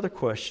ask another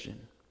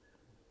question.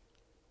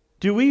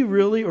 Do we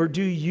really, or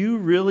do you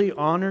really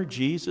honor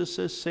Jesus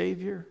as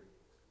Savior?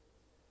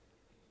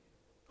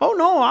 Oh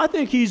no, I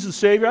think he's the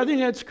Savior. I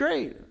think that's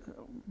great.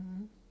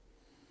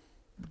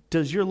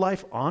 Does your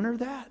life honor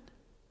that?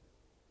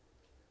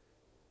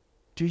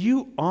 Do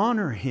you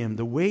honor him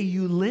the way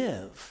you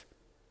live?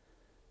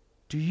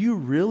 Do you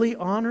really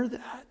honor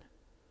that?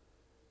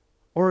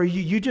 Or are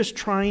you just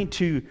trying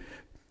to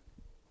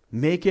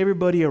make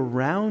everybody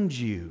around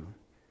you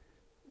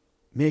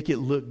make it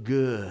look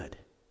good?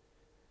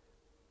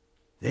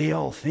 They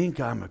all think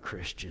I'm a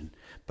Christian,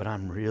 but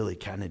I'm really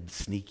kind of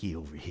sneaky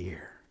over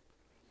here.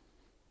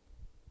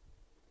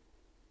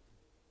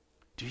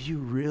 Do you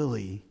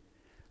really?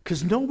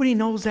 Because nobody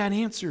knows that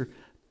answer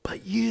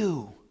but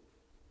you.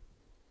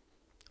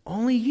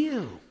 Only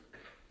you.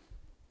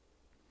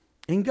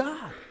 And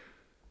God.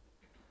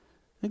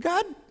 And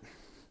God,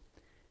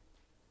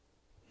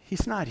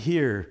 he's not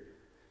here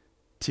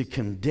to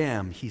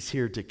condemn. He's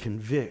here to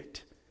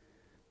convict.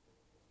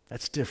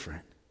 That's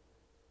different.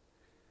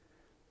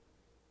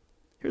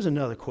 Here's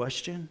another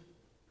question.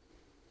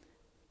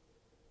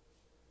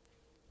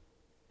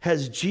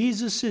 Has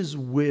Jesus'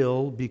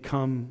 will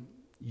become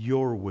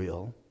your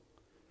will?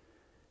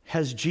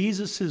 Has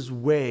Jesus'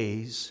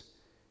 ways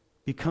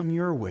become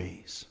your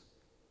ways?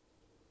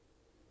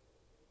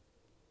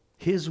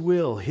 His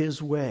will,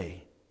 his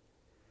way.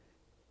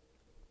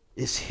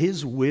 Is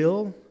his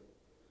will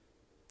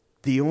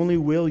the only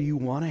will you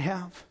want to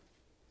have?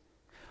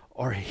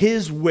 Are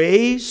his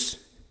ways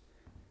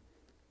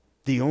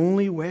the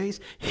only ways?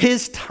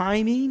 His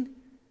timing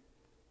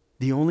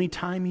the only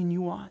timing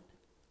you want?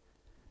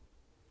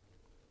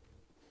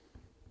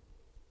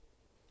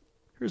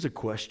 Here's a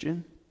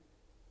question.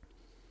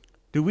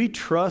 Do we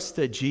trust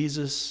that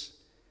Jesus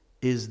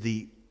is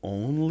the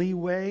only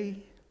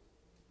way,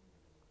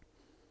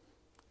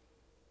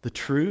 the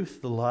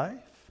truth, the life?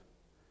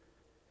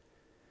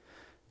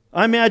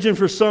 I imagine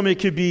for some it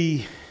could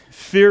be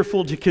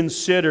fearful to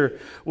consider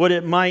what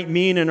it might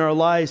mean in our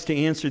lives to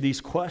answer these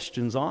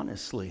questions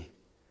honestly.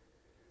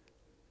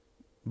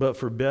 But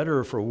for better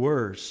or for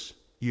worse,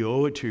 you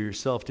owe it to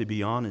yourself to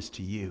be honest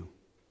to you.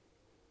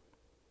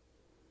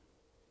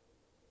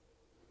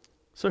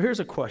 So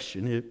here's a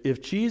question.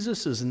 If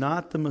Jesus is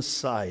not the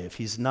Messiah, if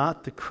he's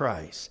not the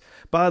Christ,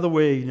 by the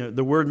way,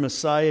 the word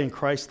Messiah and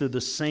Christ, they're the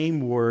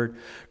same word.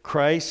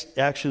 Christ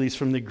actually is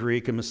from the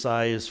Greek and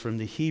Messiah is from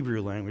the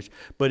Hebrew language,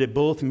 but it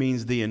both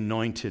means the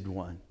anointed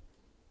one.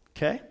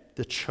 Okay?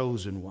 The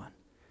chosen one.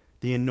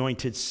 The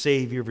anointed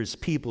Savior of his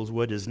people is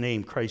what his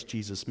name, Christ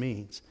Jesus,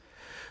 means.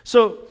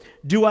 So,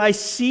 do I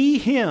see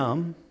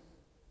him?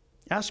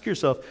 Ask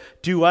yourself,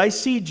 do I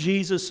see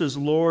Jesus as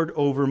Lord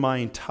over my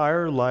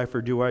entire life,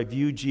 or do I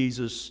view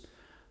Jesus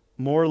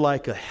more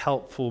like a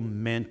helpful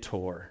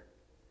mentor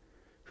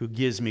who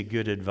gives me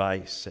good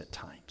advice at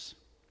times?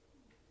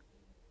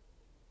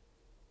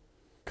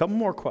 Couple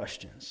more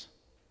questions.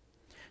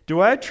 Do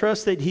I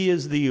trust that he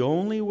is the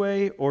only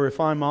way, or if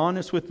I'm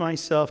honest with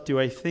myself, do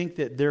I think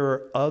that there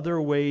are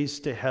other ways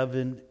to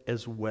heaven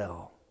as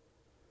well?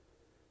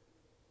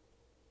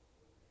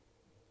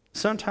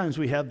 Sometimes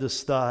we have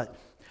this thought,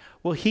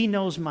 well, he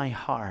knows my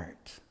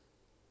heart.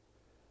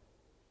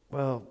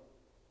 Well,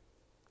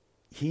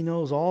 he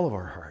knows all of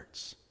our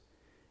hearts.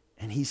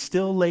 And he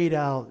still laid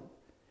out,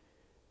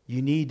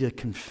 you need to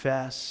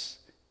confess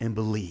and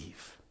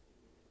believe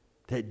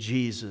that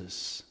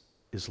Jesus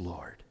is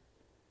Lord.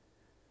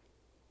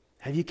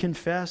 Have you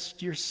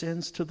confessed your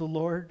sins to the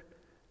Lord?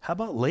 How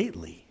about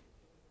lately?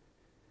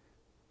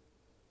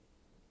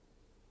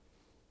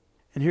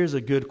 And here's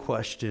a good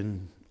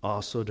question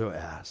also to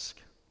ask.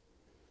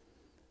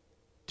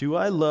 Do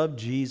I love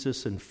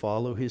Jesus and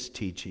follow his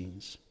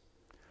teachings?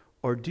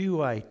 Or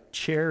do I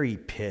cherry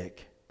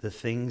pick the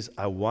things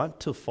I want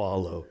to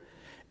follow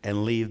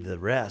and leave the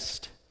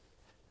rest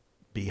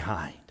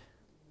behind?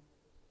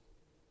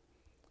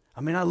 I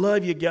mean, I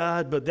love you,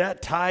 God, but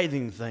that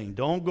tithing thing,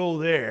 don't go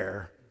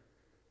there.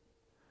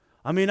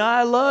 I mean,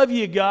 I love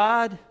you,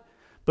 God,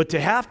 but to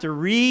have to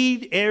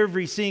read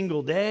every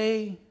single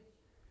day.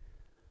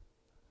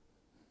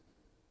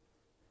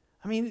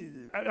 I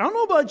mean, I don't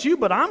know about you,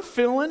 but I'm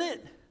feeling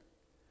it.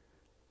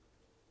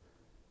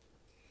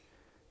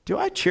 Do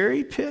I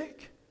cherry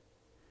pick?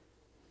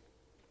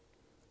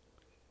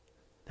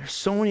 There's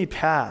so many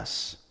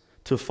paths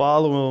to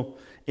follow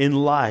in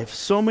life,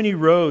 so many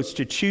roads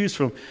to choose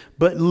from.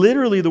 But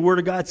literally, the Word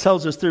of God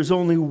tells us there's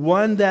only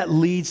one that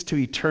leads to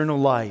eternal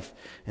life,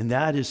 and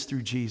that is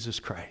through Jesus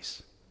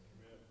Christ.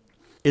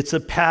 It's a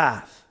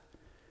path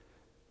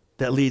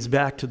that leads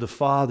back to the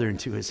Father and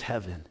to His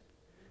heaven.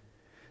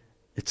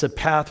 It's a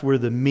path where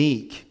the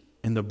meek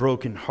and the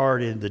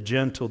brokenhearted, the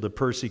gentle, the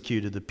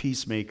persecuted, the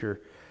peacemaker,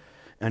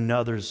 and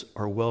others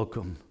are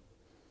welcome.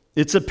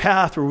 It's a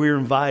path where we're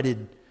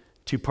invited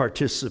to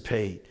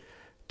participate,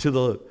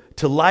 to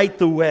light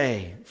the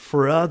way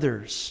for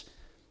others,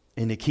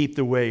 and to keep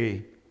the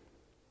way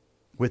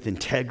with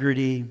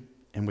integrity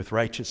and with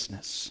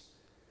righteousness.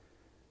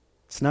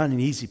 It's not an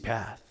easy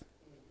path.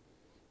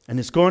 And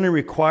it's going to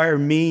require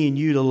me and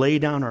you to lay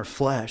down our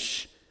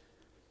flesh.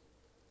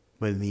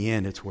 But in the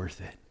end, it's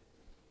worth it.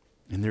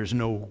 And there's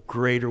no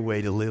greater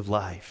way to live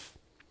life.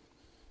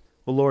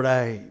 Well, Lord,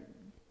 I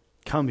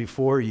come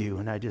before you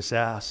and I just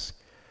ask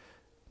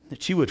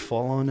that you would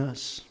fall on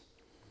us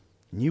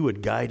and you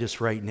would guide us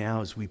right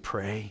now as we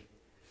pray.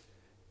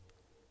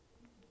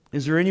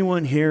 Is there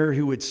anyone here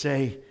who would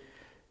say,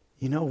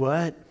 you know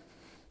what?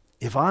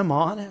 If I'm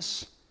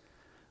honest,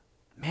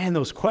 man,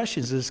 those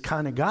questions just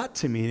kind of got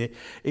to me.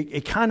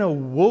 It kind of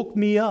woke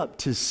me up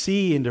to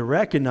see and to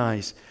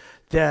recognize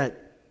that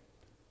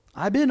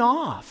I've been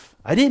off.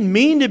 I didn't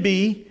mean to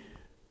be,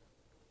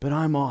 but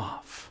I'm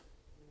off.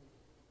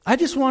 I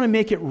just want to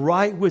make it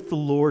right with the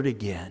Lord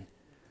again.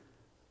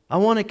 I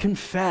want to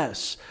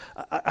confess.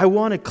 I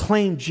want to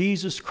claim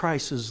Jesus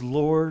Christ as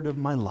Lord of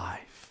my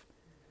life.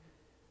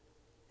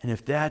 And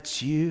if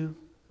that's you,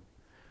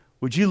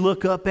 would you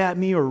look up at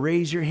me or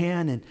raise your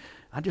hand? And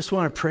I just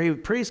want to pray.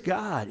 Praise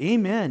God.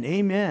 Amen.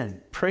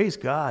 Amen. Praise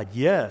God.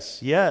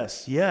 Yes,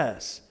 yes,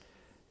 yes,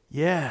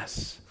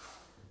 yes.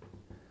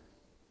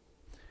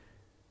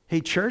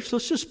 Hey, church,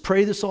 let's just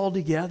pray this all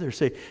together.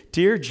 Say,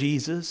 Dear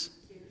Jesus,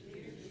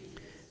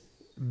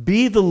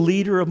 be the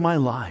leader of my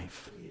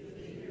life.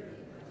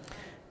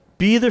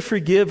 Be the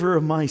forgiver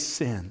of my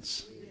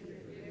sins.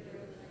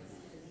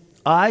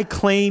 I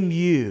claim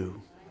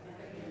you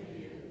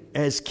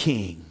as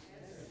King.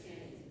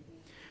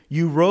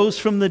 You rose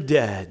from the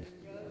dead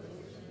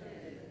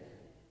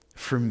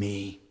for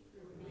me.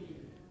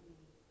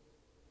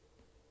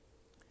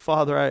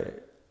 Father,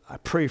 I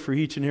pray for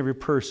each and every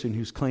person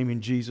who's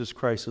claiming Jesus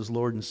Christ as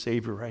Lord and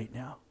Savior right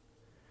now.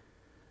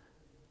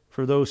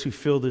 For those who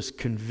feel this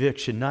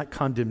conviction, not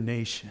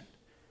condemnation,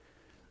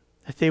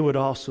 that they would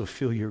also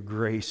feel your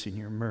grace and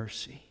your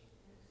mercy.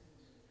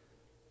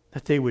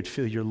 That they would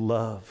feel your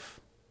love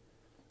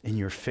and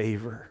your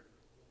favor.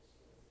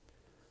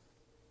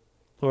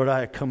 Lord,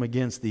 I come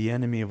against the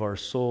enemy of our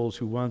souls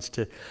who wants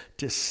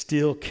to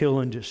steal, kill,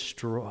 and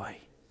destroy.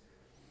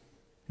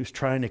 Who's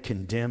trying to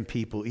condemn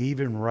people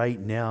even right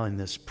now in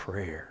this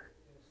prayer.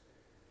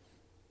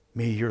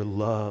 May your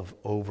love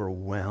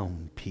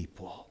overwhelm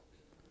people.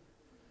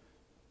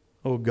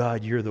 Oh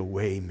God, you're the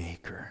way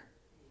maker.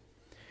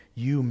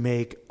 You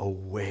make a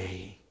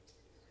way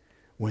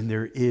when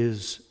there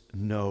is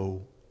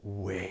no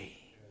way.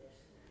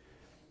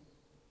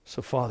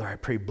 So Father, I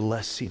pray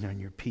blessing on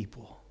your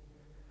people.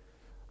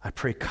 I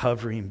pray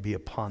covering be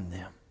upon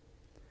them.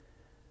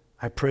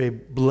 I pray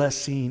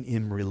blessing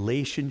in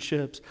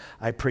relationships.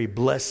 I pray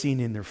blessing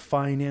in their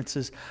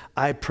finances.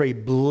 I pray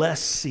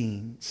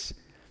blessings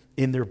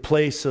in their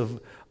place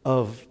of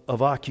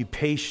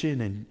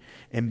occupation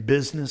and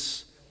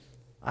business.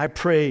 I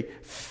pray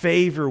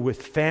favor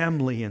with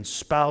family and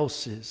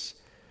spouses.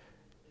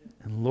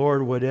 And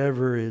Lord,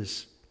 whatever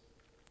is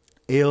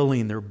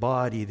ailing their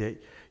body,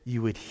 that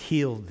you would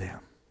heal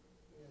them.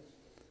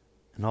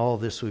 And all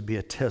this would be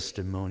a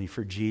testimony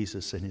for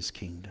Jesus and his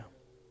kingdom.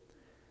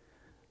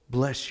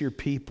 Bless your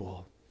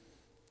people.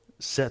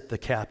 Set the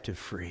captive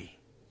free.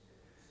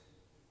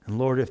 And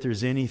Lord, if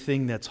there's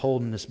anything that's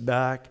holding us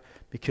back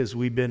because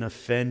we've been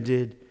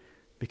offended,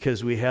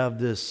 because we have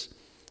this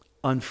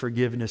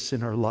unforgiveness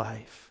in our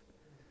life,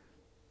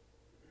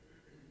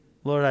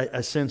 Lord,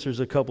 I sense there's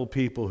a couple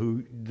people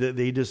who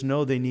they just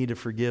know they need to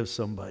forgive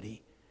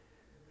somebody.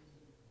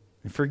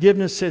 And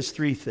forgiveness says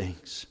three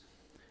things.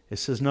 It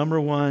says, number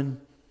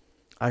one,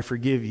 I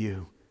forgive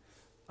you.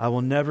 I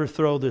will never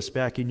throw this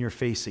back in your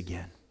face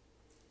again.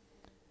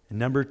 And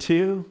number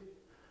two,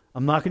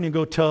 I'm not going to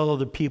go tell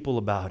other people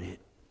about it.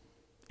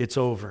 It's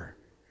over.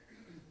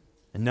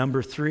 And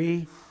number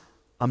three,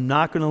 I'm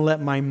not going to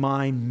let my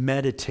mind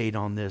meditate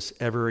on this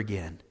ever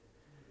again.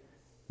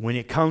 When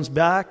it comes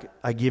back,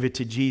 I give it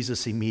to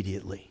Jesus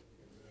immediately.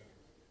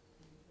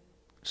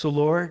 So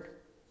Lord,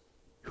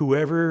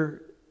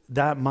 whoever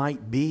that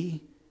might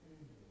be,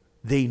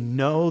 they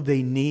know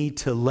they need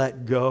to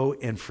let go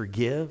and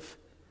forgive.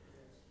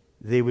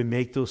 They would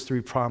make those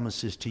three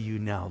promises to you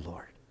now,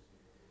 Lord,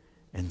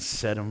 and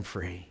set them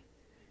free.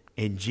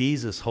 In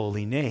Jesus'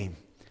 holy name.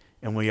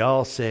 And we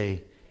all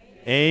say,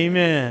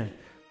 Amen.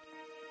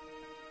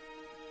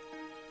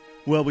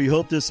 Well, we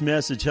hope this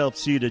message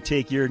helps you to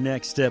take your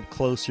next step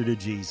closer to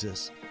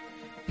Jesus.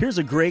 Here's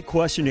a great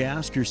question to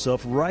ask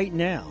yourself right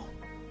now.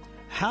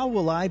 How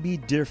will I be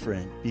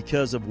different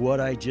because of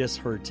what I just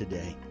heard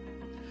today?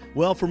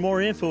 Well, for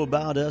more info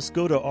about us,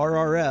 go to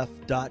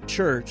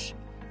rrf.church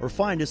or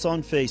find us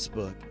on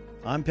Facebook.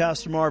 I'm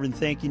Pastor Marvin,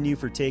 thanking you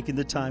for taking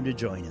the time to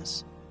join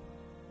us.